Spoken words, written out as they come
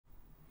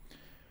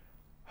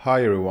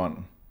Hi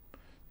everyone.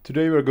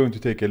 Today we are going to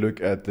take a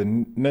look at the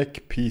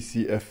NEC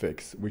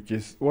PC-FX, which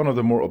is one of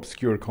the more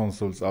obscure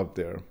consoles out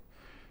there.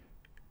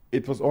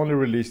 It was only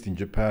released in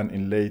Japan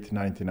in late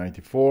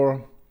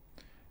 1994,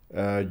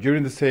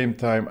 during the same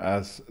time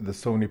as the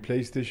Sony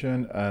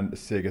PlayStation and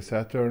Sega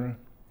Saturn.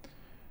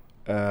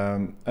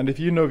 And if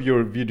you know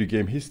your video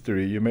game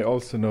history, you may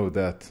also know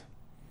that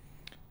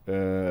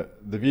the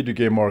video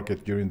game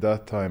market during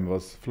that time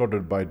was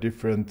flooded by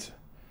different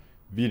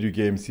video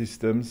game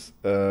systems.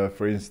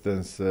 For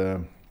instance,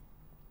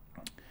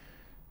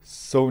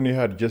 Sony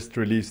had just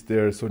released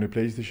their Sony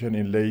PlayStation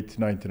in late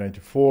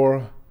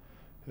 1994.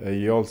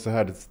 You also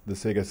had the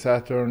Sega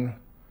Saturn.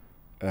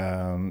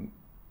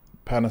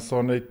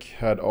 Panasonic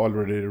had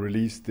already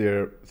released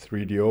their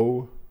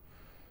 3DO.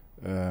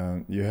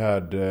 You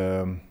had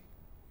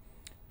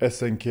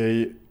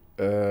SNK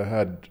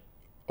had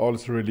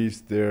also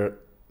released their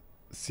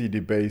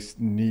CD-based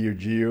Neo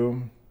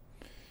Geo.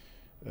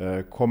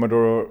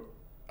 Commodore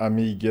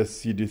Amiga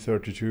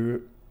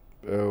CD32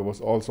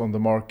 was also on the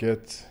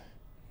market.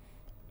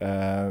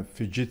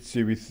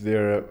 Fujitsu with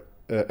their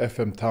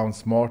FM Town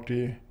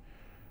Smarty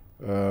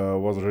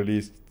was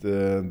released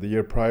the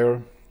year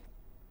prior.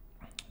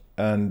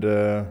 And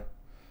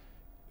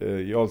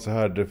you also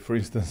had, for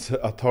instance,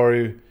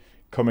 Atari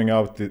coming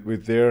out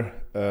with their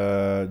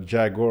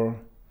Jaguar.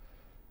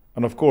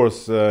 And of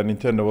course,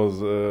 Nintendo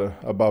was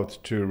about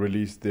to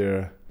release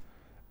their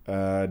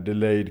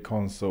delayed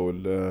console,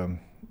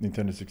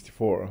 Nintendo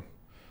 64.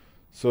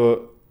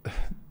 So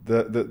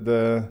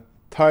the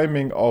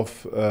timing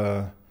of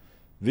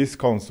this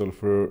console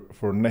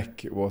for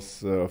NEC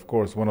was of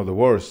course one of the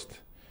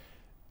worst,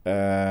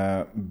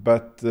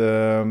 but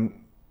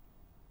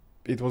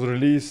it was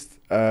released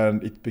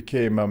and it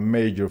became a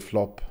major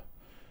flop.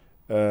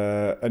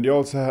 And you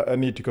also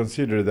need to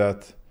consider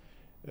that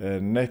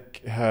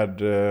NEC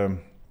had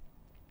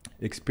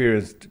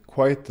experienced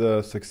quite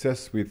a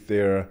success with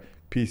their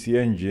PC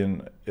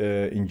Engine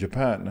in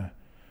Japan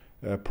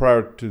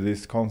prior to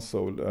this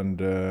console, and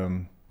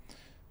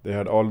they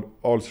had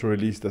also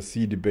released a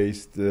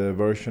CD-based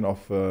version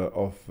of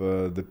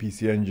the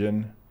PC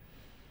Engine.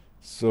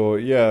 So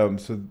yeah,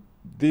 so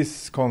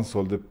this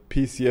console, the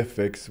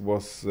PC-FX,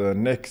 was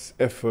NEC's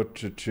effort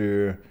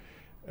to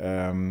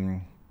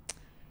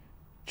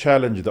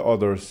challenge the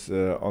others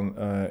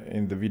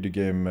in the video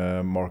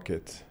game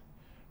market.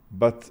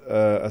 But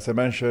as I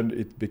mentioned,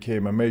 it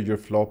became a major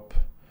flop.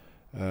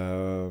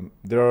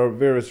 There are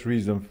various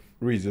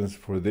reasons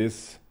for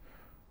this.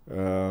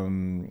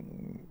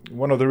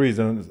 One of the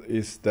reasons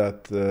is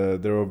that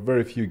there are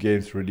very few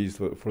games released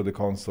for the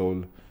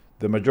console.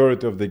 The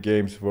majority of the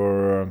games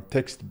were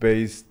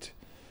text-based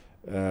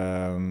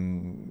anime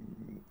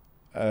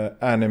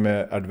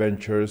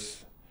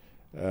adventures,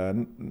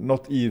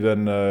 not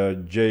even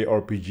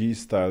JRPG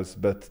styles,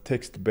 but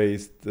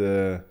text-based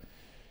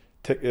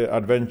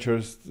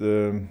adventures,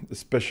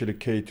 especially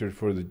catered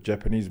for the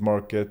Japanese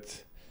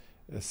market.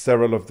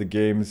 Several of the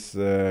games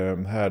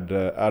had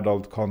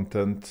adult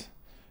content,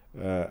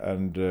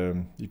 and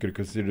you could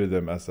consider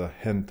them as a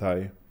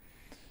hentai.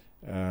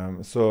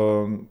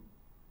 So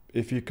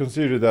if you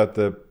consider that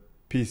the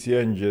PC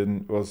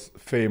Engine was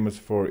famous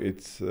for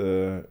its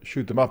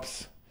shoot 'em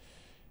ups,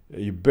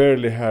 you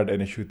barely had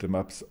any shoot 'em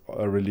ups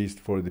released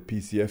for the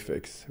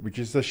PC-FX, which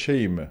is a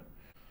shame.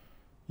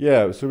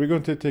 Yeah, so we're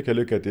going to take a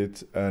look at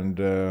it, and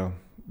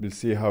we'll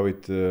see how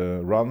it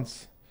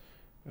runs.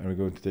 And we're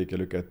going to take a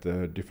look at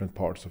the different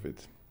parts of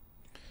it.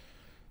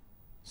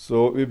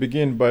 So we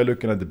begin by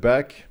looking at the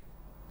back.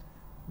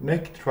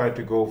 NEC tried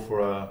to go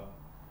for a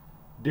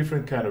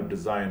different kind of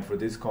design for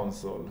this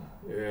console.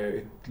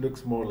 It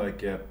looks more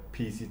like a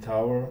PC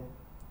tower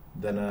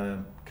than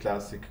a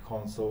classic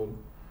console,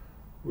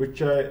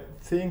 which I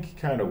think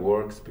kind of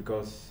works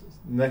because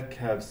NEC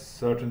have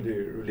certainly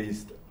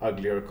released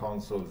uglier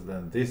consoles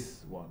than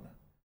this one.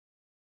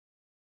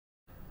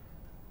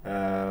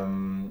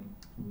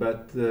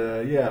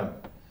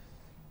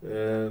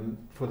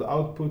 For the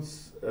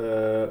outputs,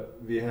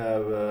 we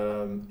have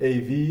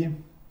AV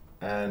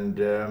and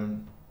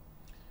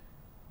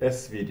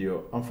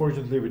S-video.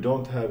 Unfortunately, we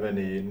don't have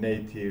any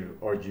native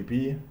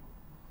RGB,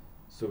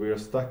 so we are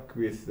stuck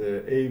with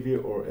AV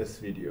or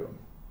S-video.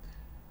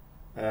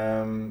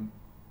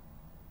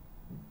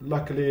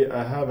 Luckily,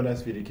 I have an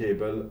S-video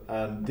cable,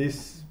 and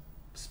this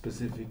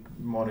specific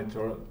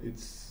monitor,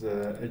 it's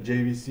a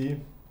JVC.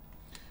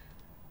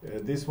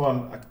 This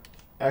one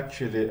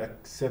actually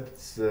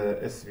accepts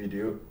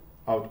S-video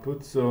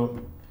output, so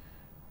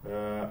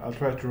I'll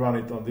try to run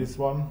it on this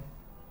one.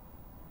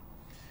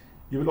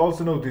 You will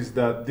also notice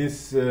that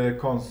this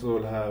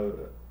console have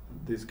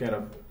this kind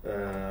of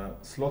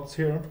slots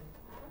here,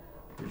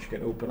 which you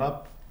can open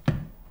up.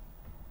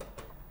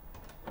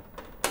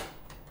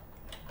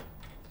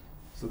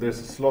 So there's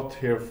a slot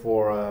here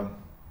for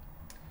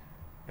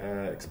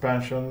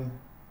expansion.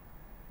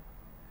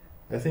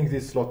 I think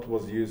this slot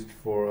was used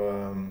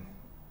for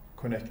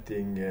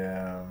connecting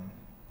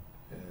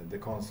the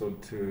console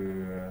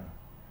to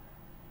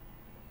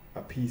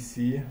a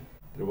PC.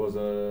 There was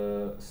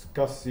a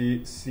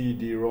SCSI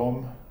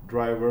CD-ROM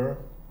driver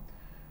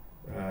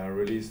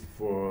released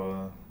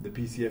for the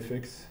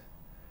PC-FX,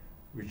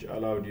 which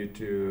allowed you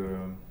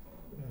to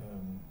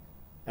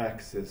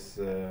access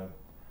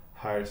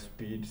higher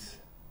speeds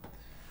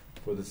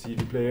for the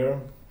CD player.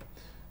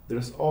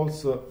 There's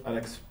also an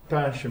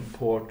expansion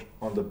port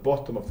on the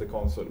bottom of the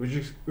console,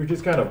 which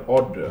is kind of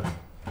odd.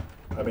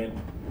 I mean,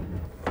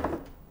 you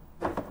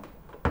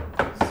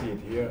can see it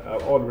here.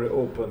 I've already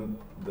opened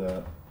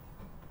the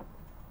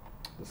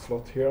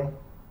slot here.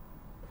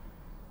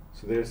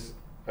 So there's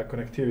a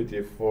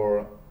connectivity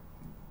for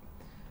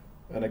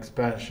an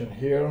expansion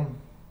here.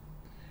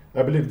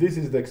 I believe this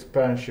is the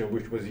expansion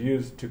which was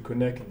used to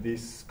connect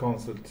this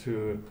console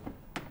to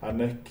a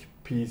NEC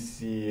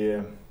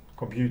PC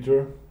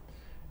computer.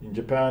 In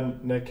Japan,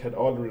 NEC had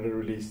already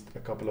released a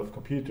couple of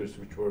computers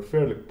which were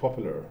fairly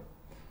popular,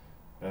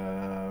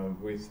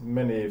 with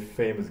many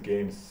famous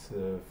games.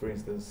 For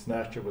instance,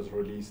 Snatcher was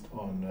released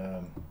on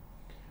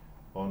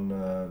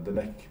the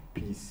NEC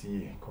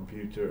PC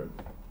computer.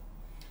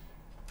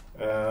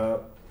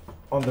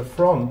 On the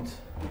front,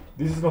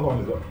 this is not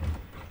only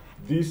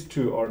these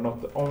two are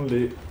not the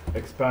only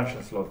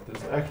expansion slot.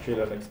 There's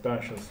actually an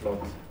expansion slot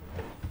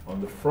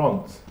on the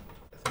front.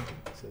 I think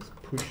it says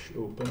push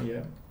open,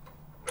 yeah.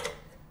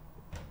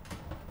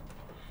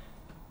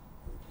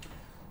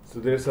 So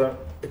there's an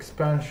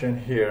expansion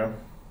here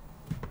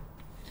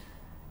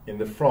in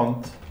the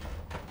front,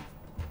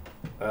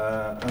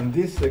 and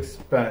this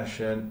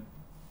expansion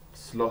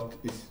slot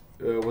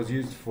was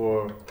used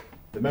for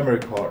the memory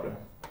card.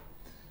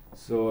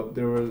 So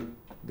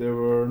there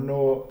were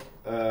no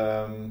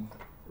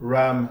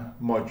RAM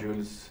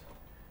modules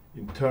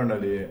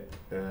internally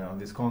on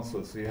this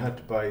console, so you had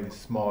to buy these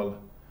small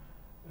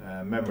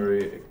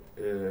memory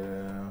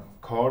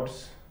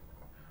cards,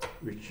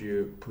 which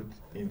you put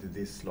into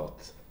this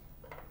slot.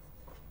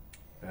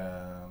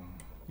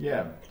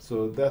 Yeah,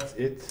 so that's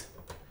it.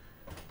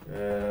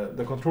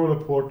 The controller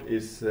port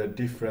is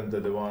different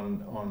than the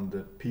one on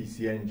the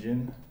PC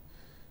Engine.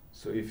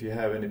 So if you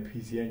have any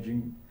PC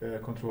Engine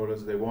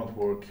controllers, they won't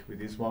work with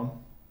this one.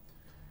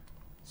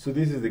 So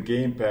this is the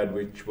gamepad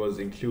which was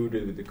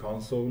included with the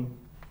console.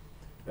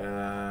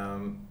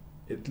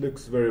 It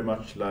looks very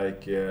much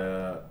like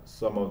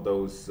some of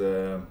those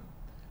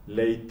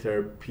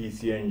later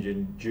PC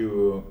Engine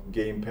Duo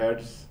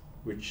gamepads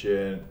which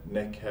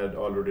NEC had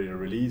already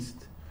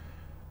released.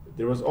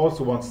 There was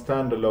also one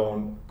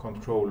standalone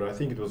controller, I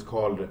think it was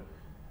called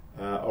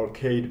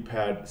Arcade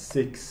Pad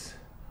 6,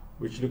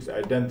 which looks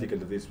identical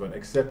to this one,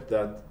 except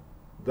that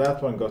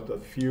that one got a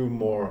few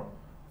more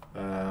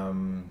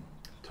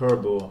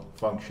turbo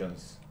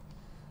functions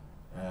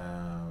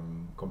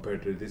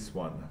compared to this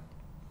one.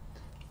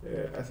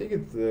 I think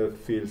it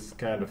feels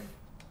kind of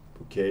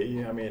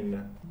okay. I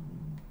mean,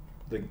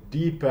 the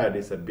D-pad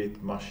is a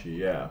bit mushy,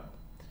 yeah,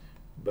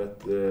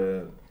 but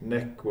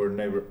NEC were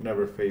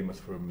never famous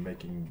for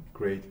making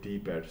great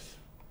D-pads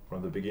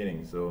from the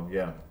beginning. So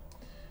yeah,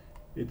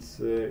 it's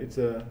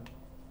a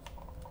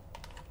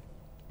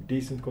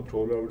decent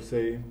controller, I would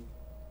say.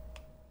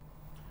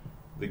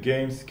 The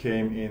games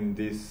came in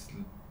these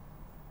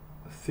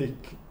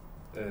thick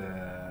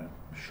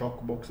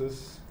shock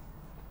boxes.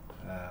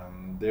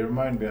 They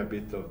remind me a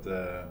bit of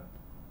the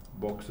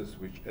boxes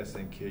which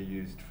SNK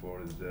used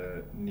for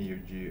the Neo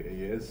Geo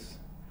AS,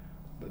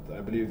 but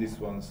I believe these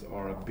ones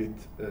are a bit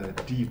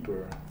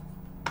deeper.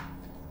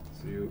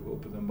 So you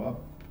open them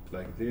up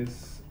like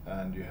this,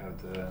 and you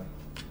have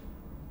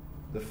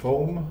the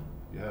foam.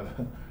 You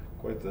have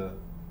quite a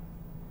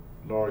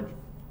large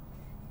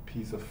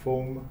piece of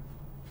foam.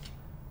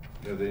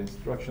 You have the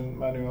instruction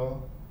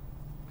manual,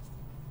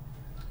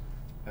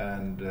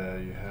 and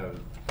you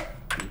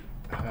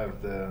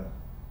have the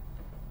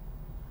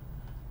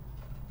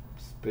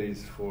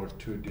space for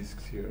 2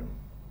 discs here.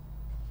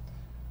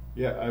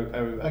 Yeah,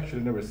 I've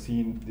actually never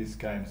seen these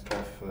kinds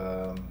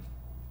of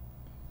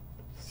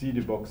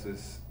CD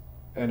boxes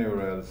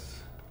anywhere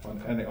else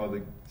on any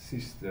other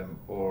system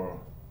or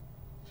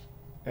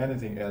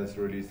anything else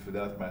released for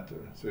that matter.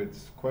 So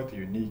it's quite a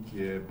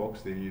unique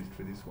box they used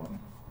for this one.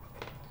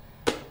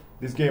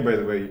 This game, by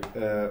the way,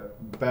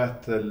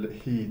 Battle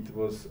Heat,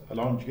 was a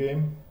launch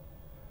game,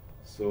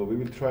 so we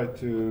will try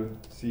to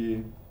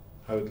see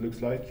how it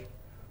looks like.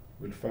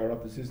 We'll fire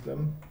up the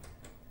system.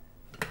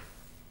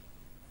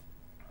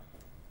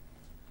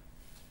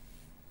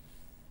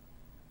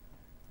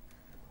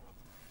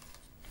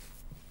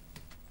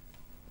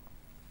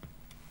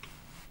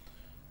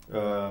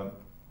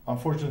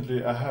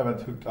 Unfortunately, I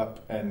haven't hooked up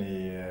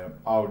any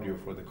audio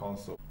for the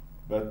console,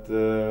 but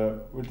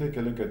we'll take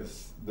a look at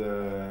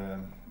the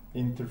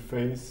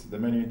interface, the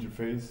menu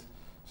interface.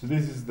 So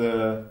this is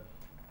the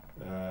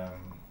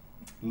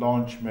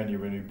launch menu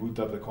when you boot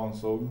up the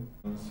console.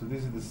 So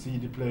this is the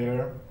CD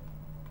player.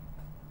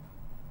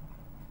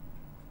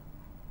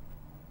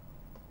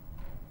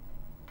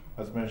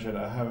 As mentioned,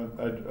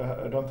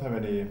 I don't have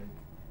any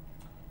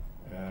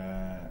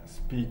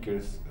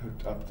speakers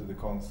hooked up to the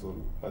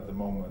console at the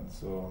moment,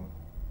 so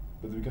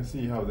but we can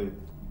see how it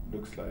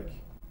looks like.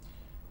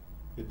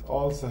 It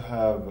also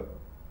have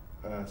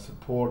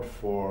support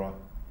for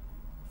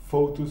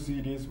photo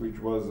CDs, which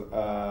was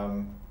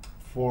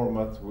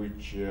format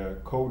which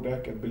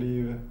Kodak, I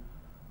believe,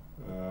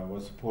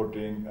 was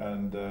supporting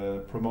and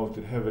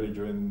promoted heavily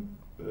during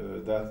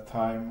that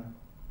time.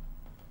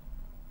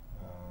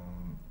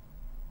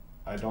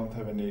 I don't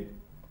have any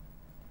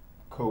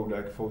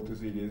Kodak photo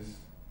CDs.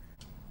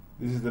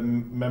 This is the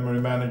memory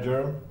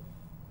manager.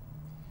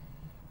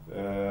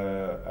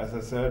 As I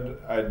said,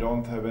 I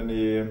don't have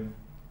any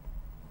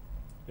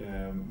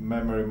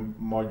memory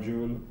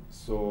module,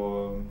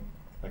 so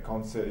I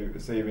can't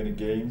save any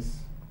games.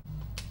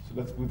 So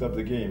let's boot up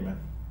the game.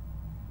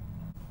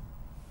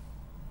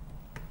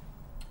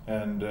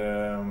 And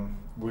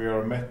we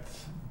are met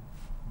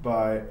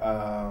by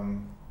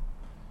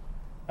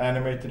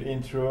animated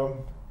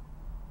intro,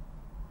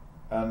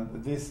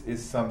 and this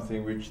is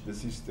something which the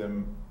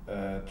system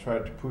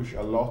tried to push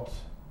a lot.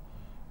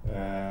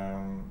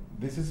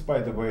 This is, by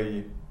the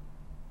way,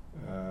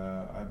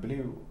 I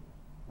believe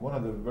one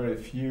of the very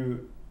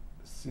few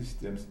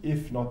systems,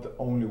 if not the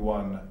only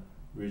one,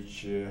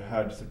 which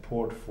had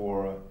support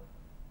for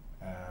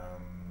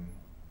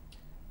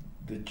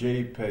the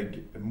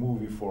JPEG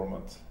movie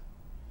format.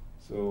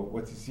 So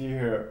what you see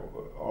here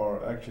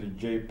are actually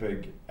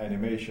JPEG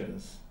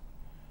animations.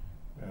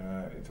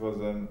 It was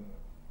an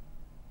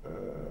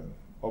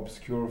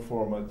obscure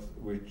format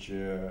which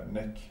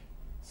NEC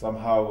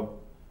somehow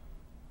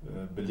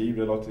believed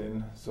a lot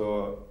in,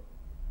 so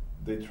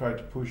they tried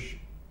to push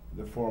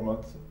the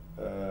format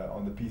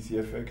on the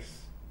PC-FX.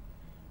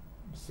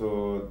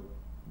 So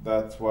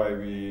that's why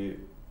we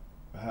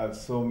have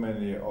so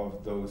many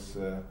of those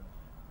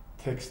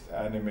text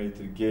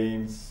animated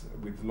games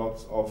with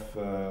lots of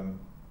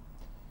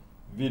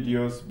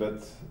videos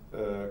but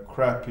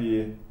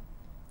crappy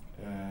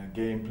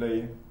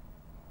gameplay.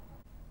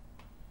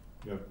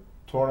 You have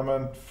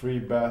tournament, free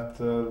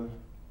battle.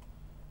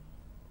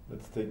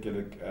 Let's take a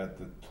look at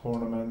the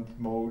tournament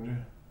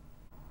mode.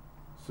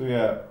 So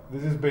yeah,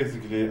 this is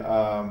basically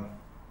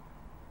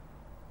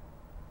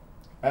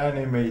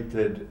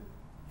animated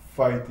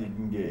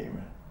fighting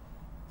game.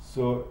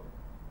 So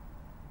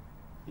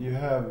you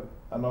have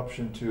an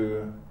option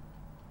to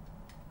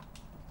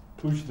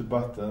push the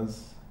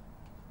buttons.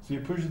 So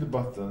you push the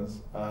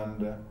buttons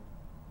and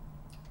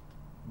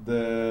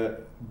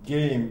the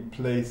game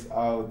plays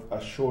out a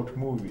short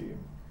movie.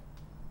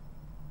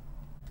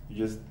 You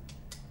just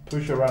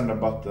push a random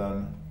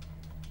button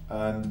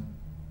and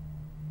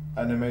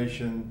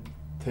animation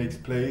takes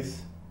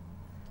place,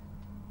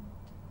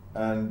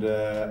 and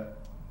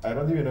I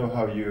don't even know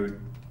how you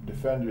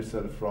defend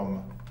yourself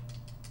from.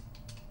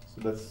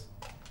 So let's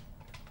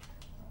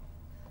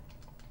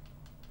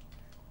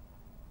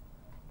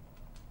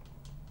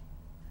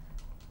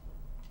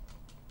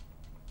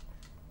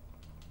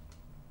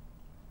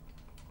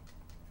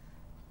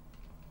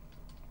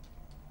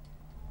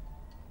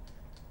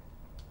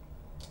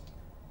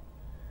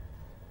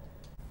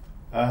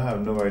I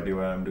have no idea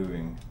what I'm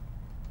doing.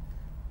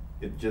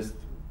 It just,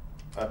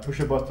 I push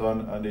a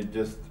button and it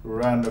just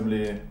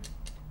randomly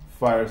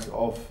fires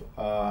off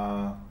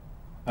an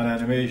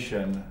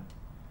animation.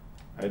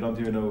 I don't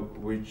even know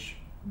which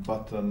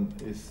button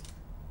is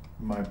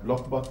my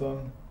block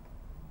button.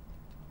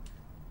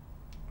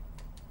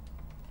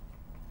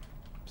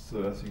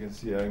 So as you can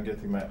see, I'm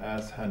getting my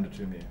ass handed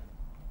to me,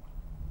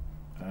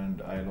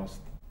 and I lost.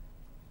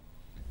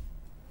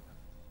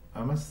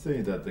 I must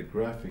say that the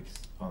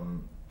graphics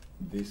on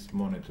this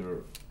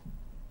monitor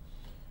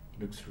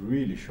looks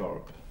really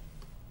sharp,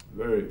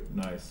 very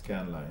nice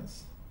scan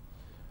lines,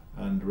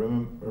 and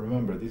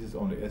remember this is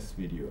only S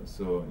video,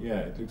 so yeah,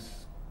 it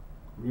looks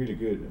really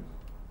good.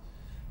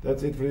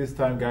 That's it for this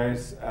time,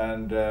 guys,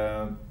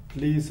 and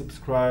please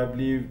subscribe,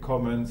 leave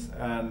comments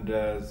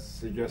and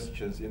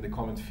suggestions in the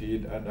comment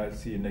feed, and I'll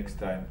see you next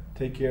time.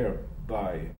 Take care, bye.